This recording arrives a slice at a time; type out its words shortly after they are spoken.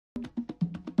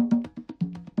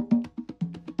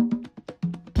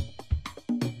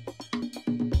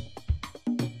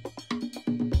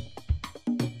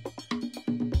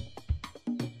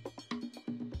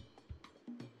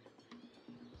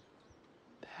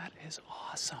That is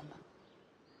awesome.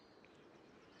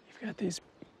 You've got these,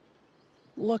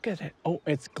 look at it. Oh,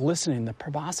 it's glistening. The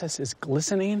proboscis is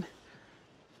glistening.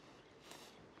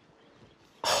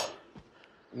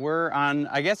 We're on,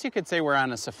 I guess you could say we're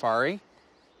on a safari,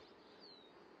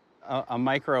 a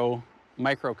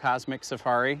microcosmic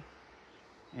safari.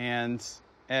 And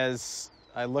as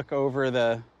I look over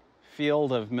the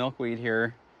field of milkweed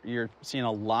here, you're seeing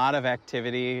a lot of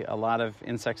activity, a lot of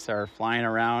insects are flying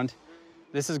around.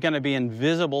 This is going to be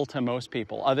invisible to most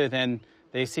people, other than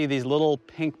they see these little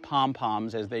pink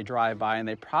pom-poms as they drive by, and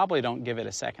they probably don't give it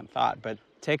a second thought. But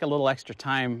take a little extra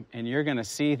time, and you're going to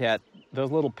see that those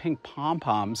little pink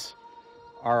pom-poms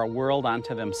are a world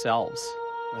unto themselves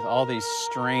with all these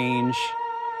strange,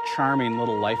 charming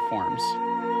little life forms.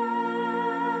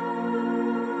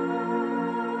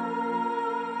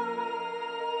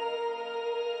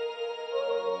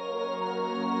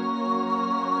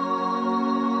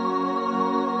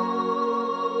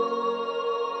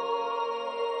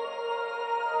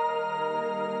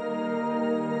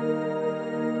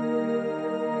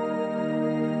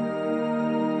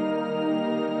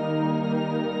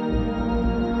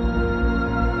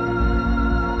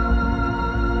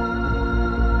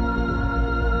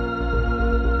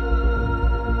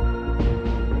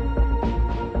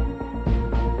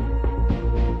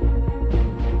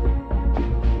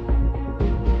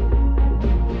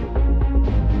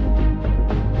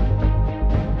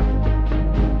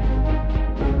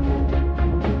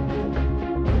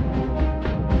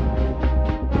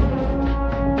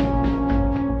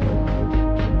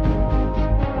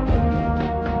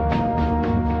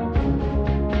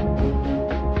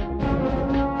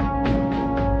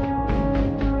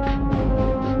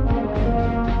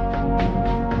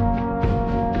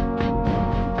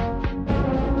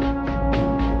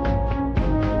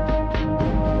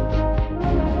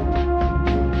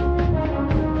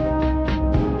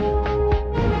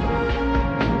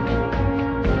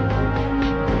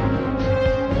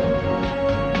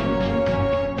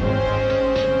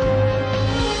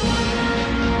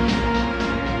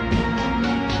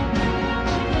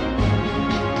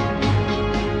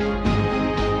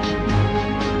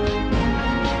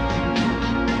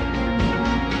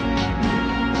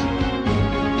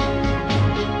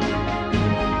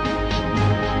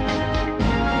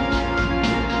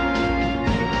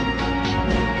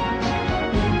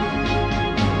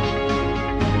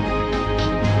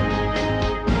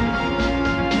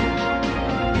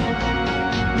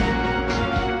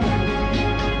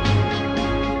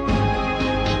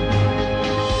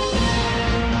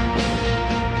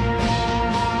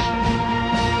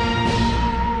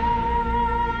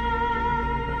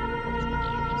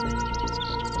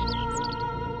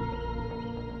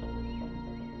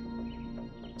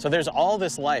 So there's all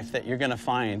this life that you're going to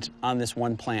find on this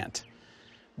one plant.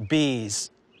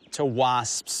 Bees, to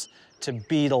wasps, to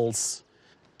beetles,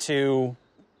 to,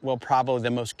 well, probably the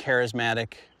most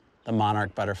charismatic, the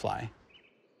monarch butterfly.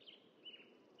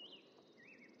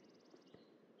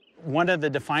 One of the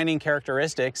defining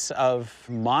characteristics of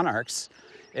monarchs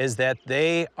is that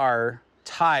they are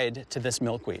tied to this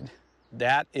milkweed.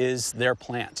 That is their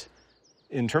plant.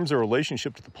 In terms of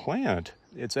relationship to the plant,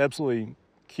 it's absolutely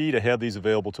key to have these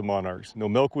available to monarchs. No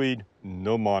milkweed,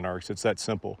 no monarchs. It's that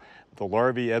simple. The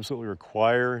larvae absolutely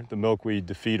require the milkweed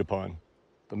to feed upon.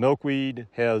 The milkweed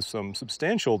has some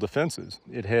substantial defenses.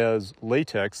 It has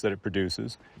latex that it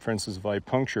produces. For instance, if I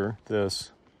puncture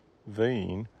this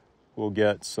vein, we'll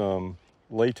get some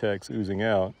latex oozing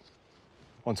out.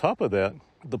 On top of that,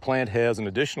 the plant has an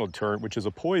additional deterrent, which is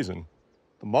a poison.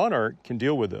 The monarch can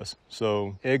deal with this.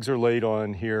 So eggs are laid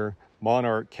on here.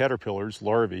 Monarch caterpillars,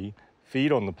 larvae,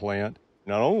 feed on the plant.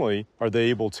 Not only are they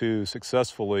able to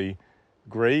successfully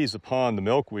graze upon the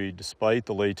milkweed despite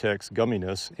the latex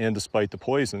gumminess and despite the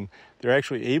poison, they're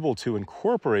actually able to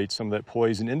incorporate some of that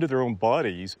poison into their own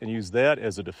bodies and use that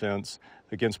as a defense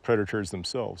against predators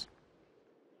themselves.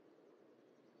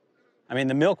 I mean,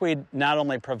 the milkweed not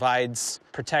only provides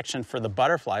protection for the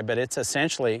butterfly, but it's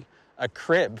essentially a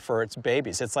crib for its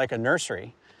babies. It's like a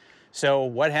nursery. So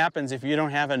what happens if you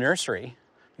don't have a nursery?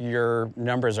 Your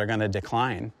numbers are going to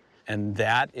decline. And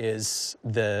that is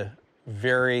the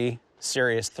very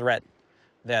serious threat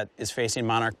that is facing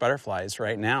monarch butterflies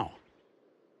right now.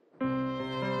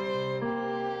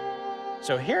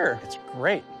 So here, it's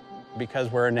great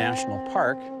because we're a national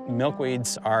park.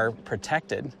 Milkweeds are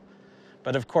protected.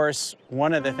 But of course,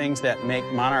 one of the things that make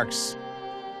monarchs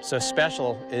so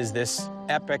special is this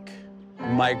epic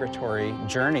migratory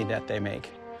journey that they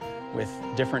make, with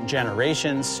different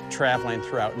generations traveling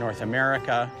throughout North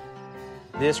America.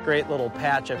 This great little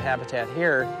patch of habitat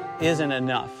here isn't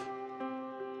enough.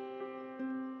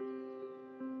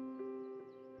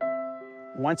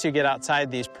 Once you get outside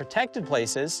these protected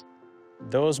places,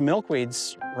 those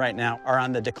milkweeds right now are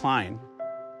on the decline.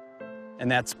 And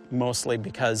that's mostly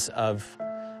because of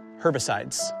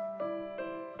herbicides.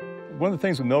 One of the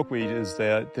things with milkweed is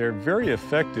that they're very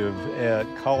effective at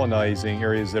colonizing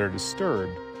areas that are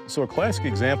disturbed. So a classic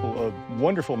example of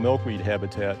wonderful milkweed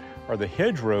habitat are the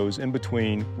hedgerows in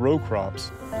between row crops.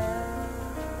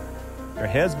 There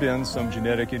has been some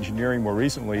genetic engineering more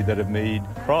recently that have made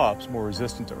crops more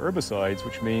resistant to herbicides,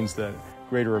 which means that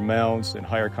greater amounts and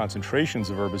higher concentrations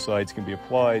of herbicides can be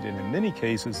applied, and in many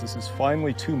cases this is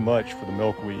finally too much for the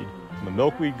milkweed. When the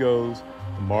milkweed goes,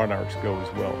 the monarchs go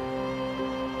as well.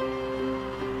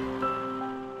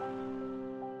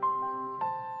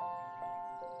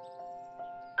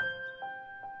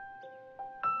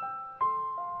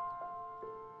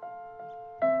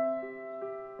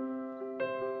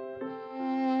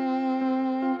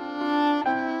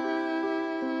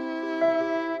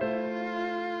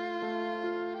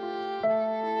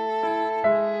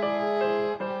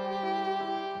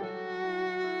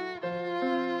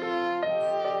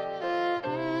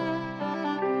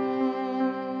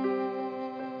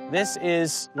 This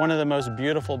is one of the most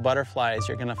beautiful butterflies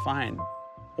you're going to find.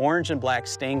 Orange and black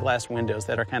stained glass windows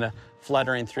that are kind of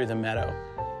fluttering through the meadow.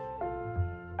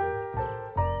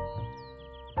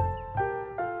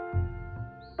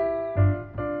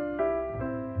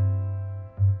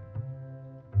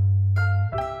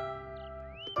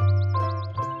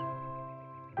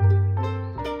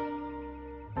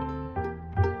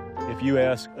 If you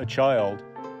ask a child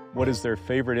what is their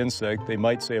favorite insect, they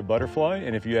might say a butterfly,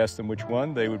 and if you ask them which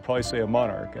one, they would probably say a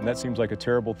monarch, and that seems like a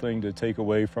terrible thing to take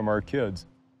away from our kids.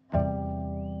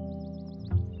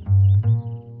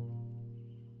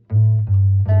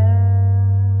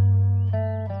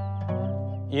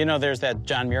 You know, there's that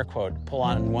John Muir quote, pull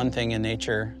on one thing in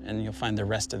nature and you'll find the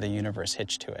rest of the universe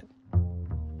hitched to it.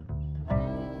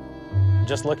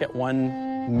 Just look at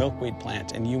one milkweed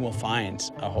plant and you will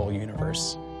find a whole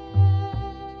universe.